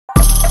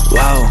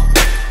Whoa,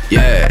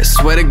 yeah,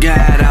 swear to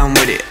God I'm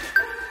with it.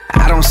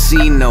 I don't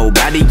see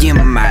nobody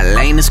in my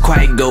lane that's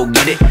quite go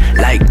get it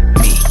like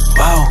me.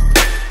 Whoa,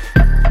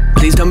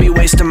 please don't be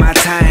wasting my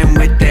time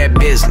with that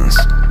business.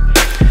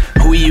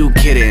 Who you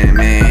kidding,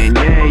 man?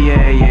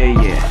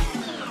 Yeah.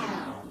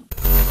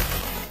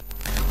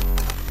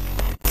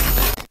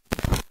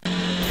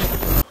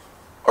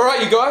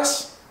 Alright you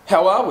guys,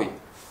 how are we?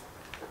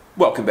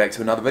 Welcome back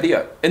to another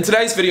video. In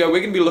today's video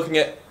we're going to be looking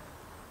at,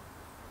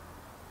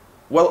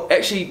 well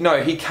actually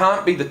no, he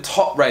can't be the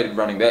top rated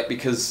running back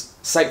because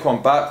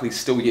Saquon Barkley's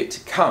still yet to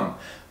come.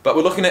 But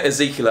we're looking at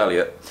Ezekiel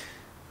Elliott,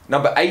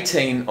 number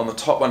 18 on the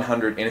top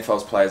 100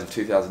 NFL's players of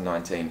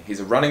 2019. He's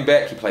a running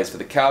back, he plays for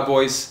the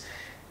Cowboys,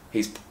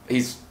 he's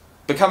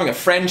becoming a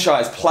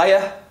franchise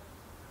player,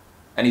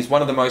 and he's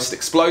one of the most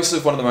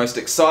explosive, one of the most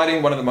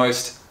exciting, one of the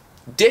most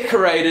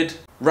decorated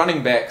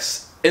running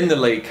backs in the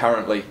league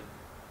currently.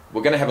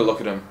 We're going to have a look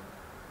at him.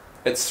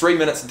 It's 3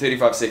 minutes and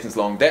 35 seconds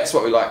long. That's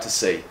what we like to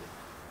see.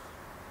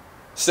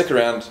 Stick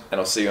around and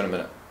I'll see you in a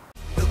minute.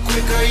 The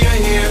quicker you're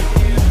here,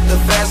 the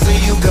faster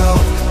you go.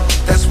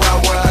 That's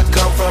why where I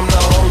come from, the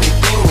only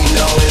thing we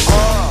know is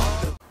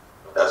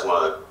That's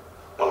one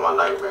of my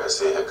nightmares,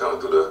 seeing him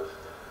come through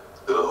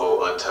the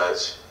whole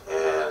untouched,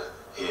 and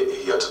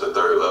he got to the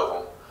third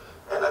level,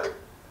 and I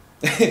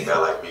guy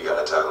like me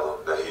got to tackle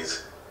him that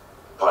he's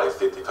probably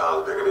 50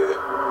 pounds bigger than him.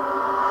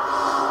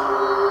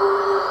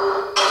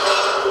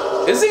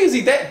 Is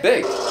he that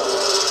big?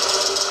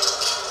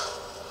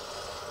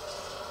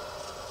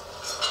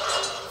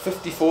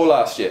 54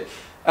 last year.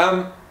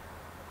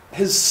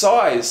 His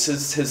size,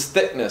 his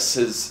thickness,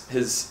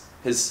 his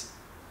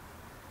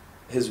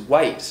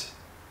weight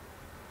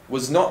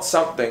was not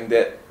something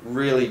that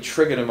really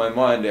triggered in my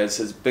mind as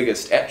his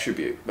biggest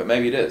attribute, but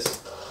maybe it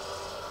is.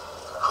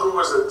 Who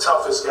was the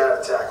toughest guy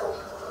to tackle?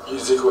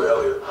 EZEKIEL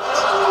Elliot.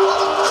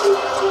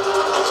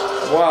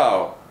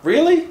 Wow,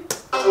 really?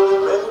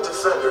 Many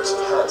defenders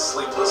have had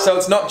sleepless So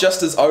it's not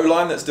just his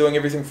O-line that's doing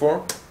everything for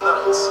him?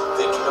 nights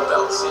thinking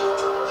about Zeke.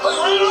 Oh,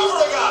 you ran over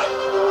the guy!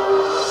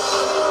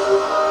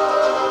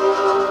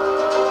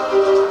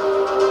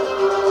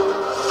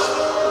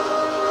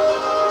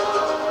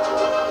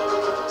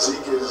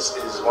 Zeke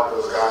is one of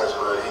those guys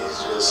where he's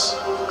just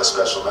a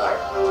special back.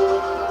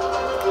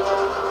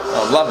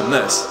 I'm loving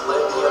this.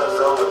 Led the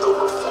NFL with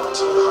over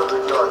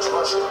 1,400 yards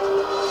rushing,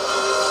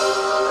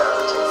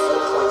 averaging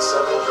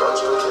 4.7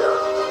 yards per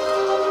carry.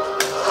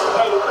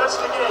 Hey, the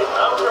best in the game.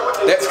 I don't care what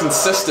they That's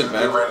consistent,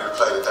 You're man. ready to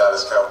play the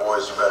Dallas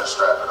Cowboys, you better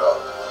strap it up.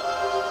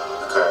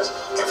 Because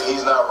if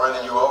he's not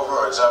running you over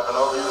or jumping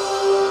over you,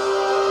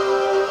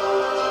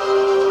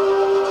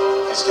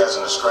 he's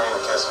catching the screen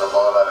and catching the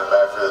ball out of the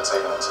backfield,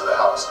 taking it to the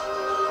house.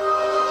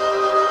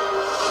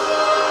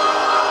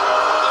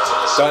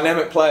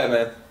 Dynamic player,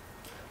 man.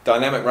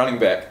 Dynamic running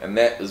back, and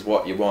that is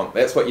what you want.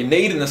 That's what you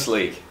need in this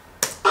league.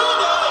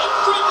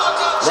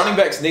 Running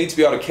backs need to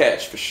be able to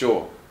catch, for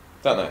sure.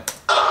 Don't they?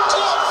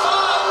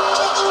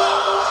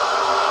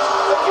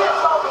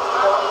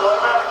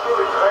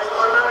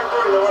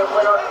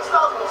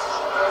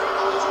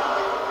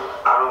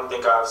 I don't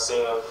think I've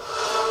seen him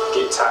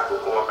get tackled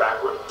going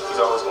backward. He's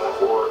always going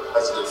forward.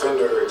 As a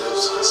defender,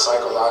 there's a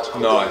psychological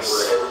thing Nice.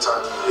 where every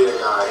time you hit a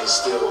guy, he's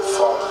still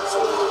falling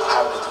forward,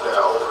 having to do that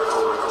over and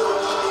over and over.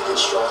 He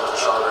gets stronger and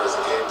stronger as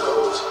the game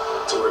goes,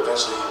 to where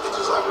eventually it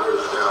just like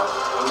wears you down.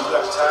 When you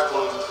got to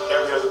tackle him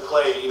every other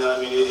play, you know what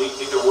I mean, it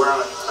could wear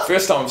on you.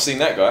 First time I've seen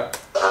that guy.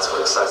 That's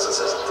what excites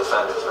us as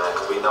defenders, man,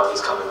 because we know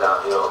he's coming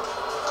downhill.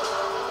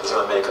 He's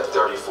going to make a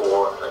 34,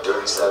 a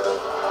 37.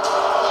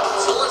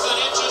 4th and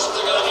inches,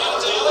 they're going to hand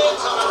it to Elliott,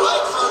 coming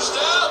right, first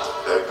down.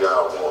 That guy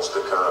wants to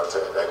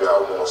contact. That guy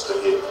wants to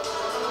hit.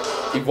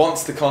 He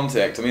wants the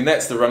contact. I mean,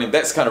 that's the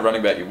kind of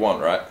running back you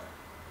want, right?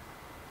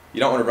 You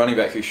don't want a running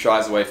back who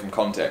shies away from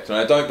contact. And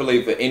I don't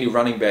believe that any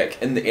running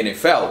back in the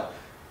NFL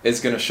is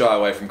going to shy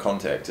away from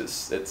contact.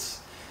 It's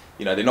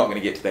you know, they're not going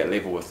to get to that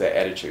level with that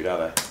attitude, are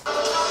they?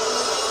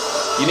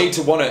 You need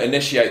to want to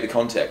initiate the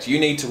contact. You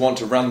need to want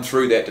to run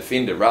through that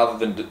defender rather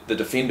than the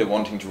defender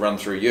wanting to run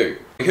through you.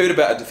 We heard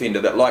about a defender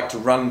that liked to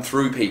run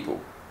through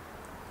people.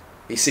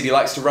 He said he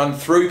likes to run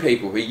through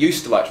people. He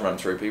used to like to run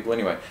through people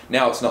anyway.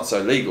 Now it's not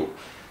so legal.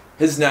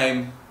 His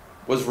name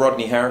was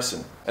Rodney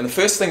Harrison. And the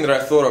first thing that I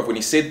thought of when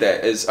he said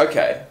that is,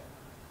 okay,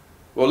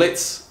 well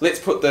let's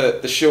put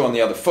the shoe on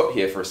the other foot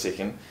here for a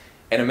second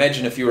and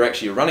imagine if you were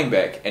actually a running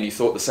back and you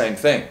thought the same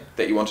thing,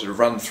 that you wanted to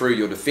run through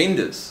your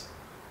defenders.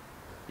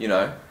 You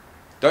know,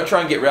 don't try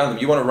and get around them,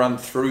 you want to run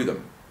through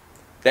them.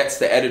 That's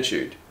the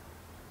attitude.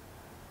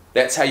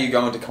 That's how you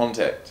go into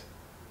contact.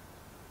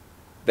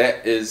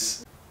 That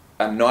is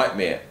a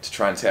nightmare to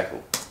try and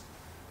tackle.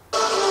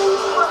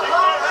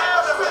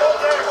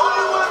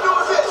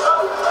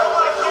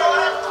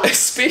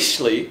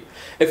 Especially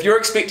if you're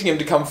expecting him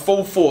to come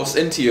full force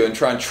into you and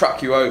try and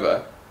truck you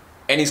over,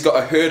 and he's got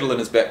a hurdle in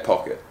his back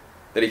pocket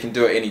that he can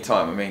do at any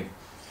time. I mean,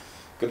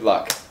 good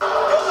luck.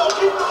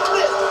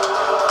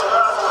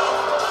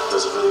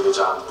 Does a really good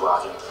job of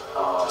blocking,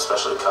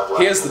 especially cover.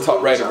 Here's the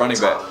top-rated running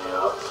back.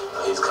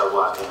 He he's cut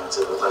blocking to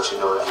let you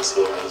know that he's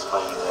here and he's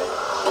playing today.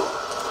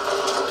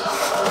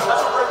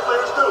 That's what great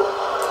players do.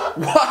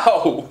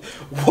 Wow!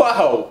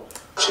 Wow!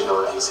 Let you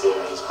know that he's here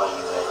and he's playing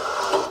today.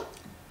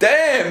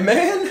 Damn,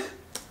 man!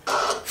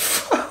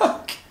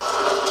 Fuck!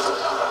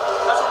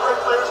 That's what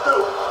great players do.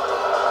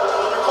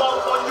 When you call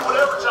upon, you do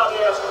whatever job you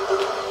ask him to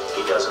do.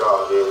 He does it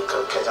all, man.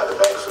 Catch out the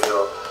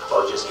backfield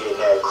or just getting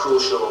that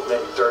crucial,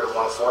 maybe 3rd and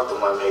 1, 4th and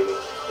 1, maybe.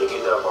 They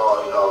get that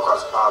ball, you know,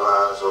 across the power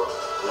lines or,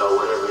 you know,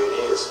 whatever it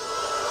is.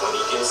 When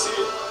he gets it,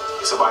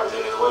 if somebody's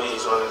in his way,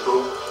 he's running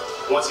through.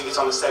 Once he gets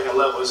on the 2nd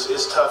level, it's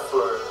tough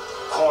for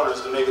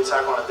corners to make a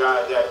tackle on a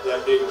guy that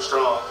big and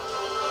strong.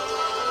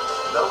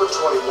 Number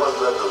 21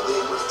 led the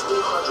league with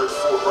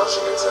 304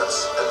 rushing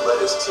attempts and led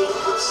his team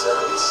with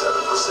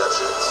 77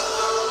 receptions.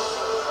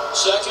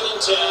 2nd and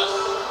 10.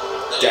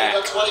 They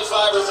need about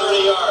 25 or 30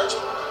 yards.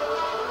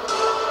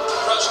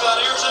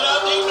 Prescott airs it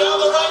out deep down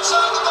the right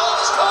side. The ball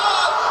is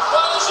caught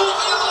by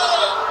EZEKIEL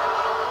ELLIOT.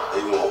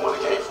 He won't win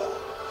the game for him.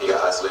 He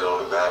got isolated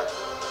on the back.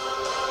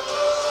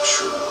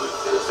 Shoot,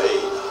 in a fade.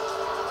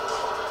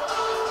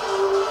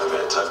 They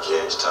made a tough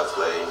catch, tough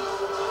play.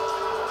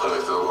 Put him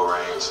in field goal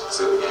range,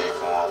 seal the game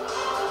for him.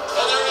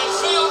 And they're in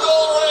field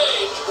goal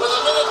range with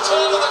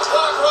 1:10 of the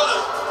clock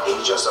running.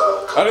 He's just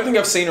I don't think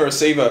I've seen a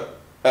receiver.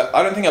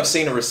 I don't think I've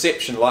seen a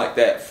reception like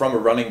that from a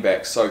running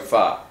back so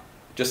far.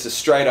 Just a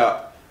straight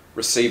up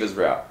receiver's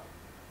route.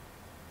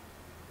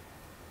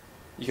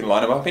 You can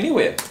line him up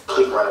anywhere.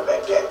 complete running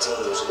back that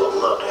teams would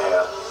love to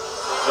have.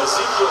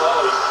 EZEKIEL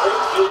ELLIOT,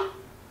 great field.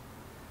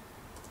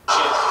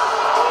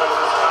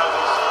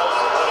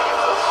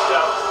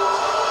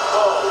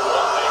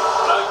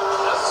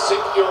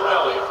 EZEKIEL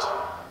ELLIOT.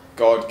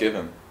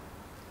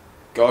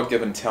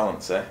 God-given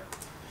talents, eh?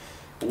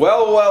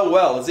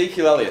 Well,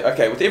 EZEKIEL ELLIOT.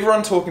 Okay, with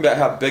everyone talking about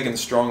how big and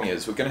strong he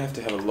is, we're going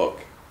to have a look.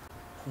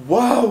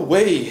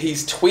 Wowee,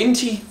 he's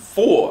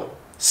 24,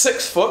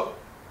 6 foot,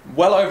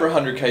 well over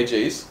 100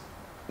 kgs,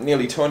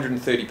 nearly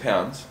 230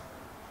 pounds.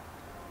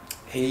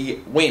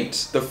 He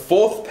went the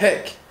 4th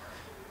pick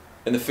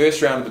in the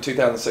 1st round of the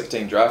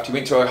 2016 draft. He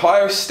went to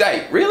Ohio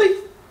State.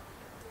 Really?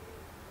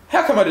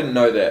 How come I didn't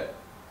know that?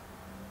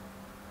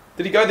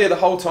 Did he go there the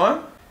whole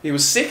time? He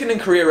was 2nd in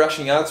career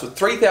rushing yards with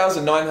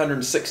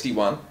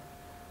 3,961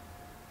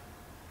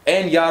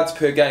 and yards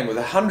per game with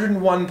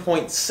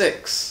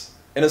 101.6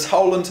 in his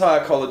whole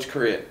entire college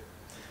career.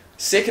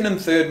 2nd and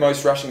 3rd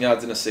most rushing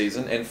yards in a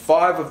season and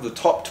 5 of the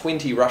top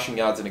 20 rushing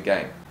yards in a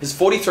game. His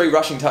 43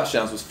 rushing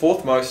touchdowns was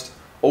 4th most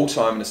all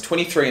time, and his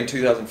 23 in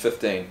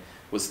 2015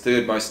 was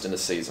 3rd most in a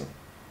season.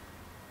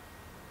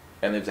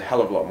 And there's a hell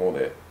of a lot more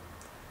there.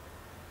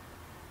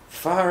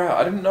 Far out,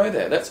 I didn't know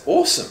that. That's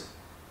awesome.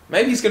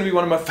 Maybe he's going to be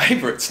one of my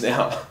favourites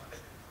now.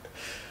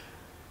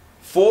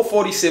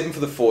 4.47 for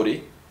the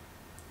 40.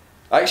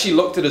 I actually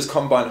looked at his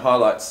combine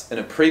highlights in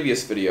a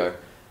previous video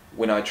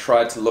when I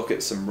tried to look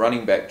at some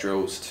running back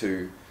drills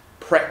to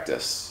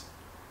practice,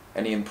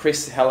 and he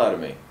impressed the hell out of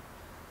me.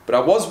 But I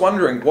was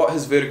wondering what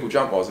his vertical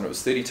jump was, and it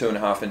was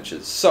 32.5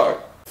 inches.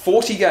 So,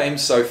 40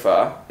 games so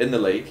far in the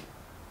league,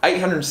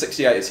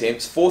 868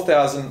 attempts,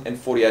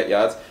 4,048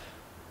 yards.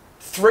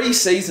 3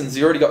 seasons,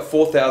 he already got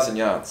 4,000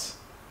 yards.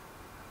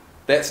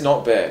 That's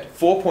not bad.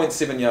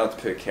 4.7 yards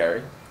per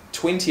carry,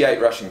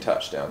 28 rushing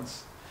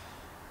touchdowns.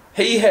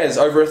 He has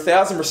over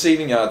 1,000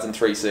 receiving yards in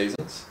 3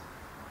 seasons,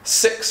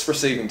 6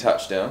 receiving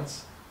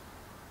touchdowns,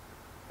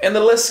 and the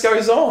list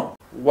goes on.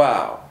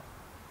 Wow.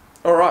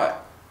 Alright.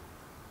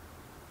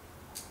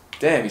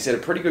 Damn, he's had a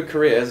pretty good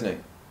career, hasn't he?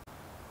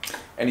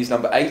 And he's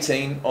number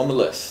 18 on the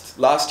list.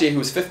 Last year he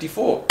was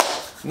 54.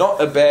 Not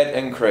a bad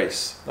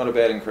increase. Not a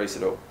bad increase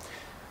at all.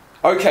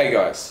 Okay,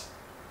 guys.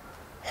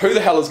 Who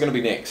the hell is going to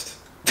be next?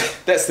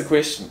 That's the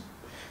question.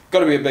 Got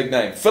to be a big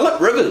name.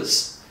 Philip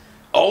Rivers.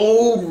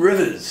 Old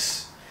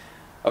Rivers.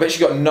 I've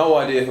actually got no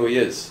idea who he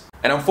is.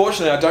 And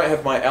unfortunately, I don't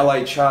have my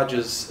LA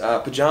Chargers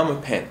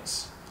pajama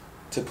pants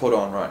to put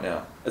on right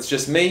now. It's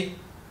just me,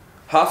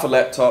 half a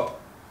laptop,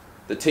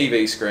 the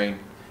TV screen,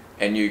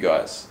 and you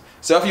guys.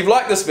 So if you've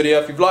liked this video,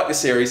 if you've liked the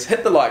series,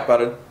 hit the like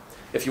button.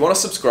 If you want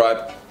to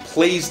subscribe,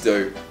 please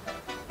do.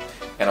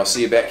 And I'll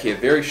see you back here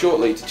very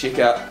shortly to check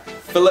out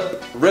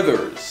Philip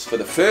Rivers for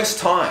the first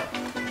time.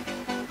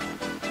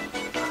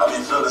 How do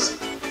you feel this?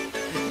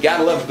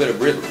 Gotta love a bit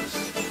of Rivers.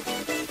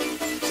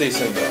 See you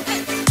soon, guys.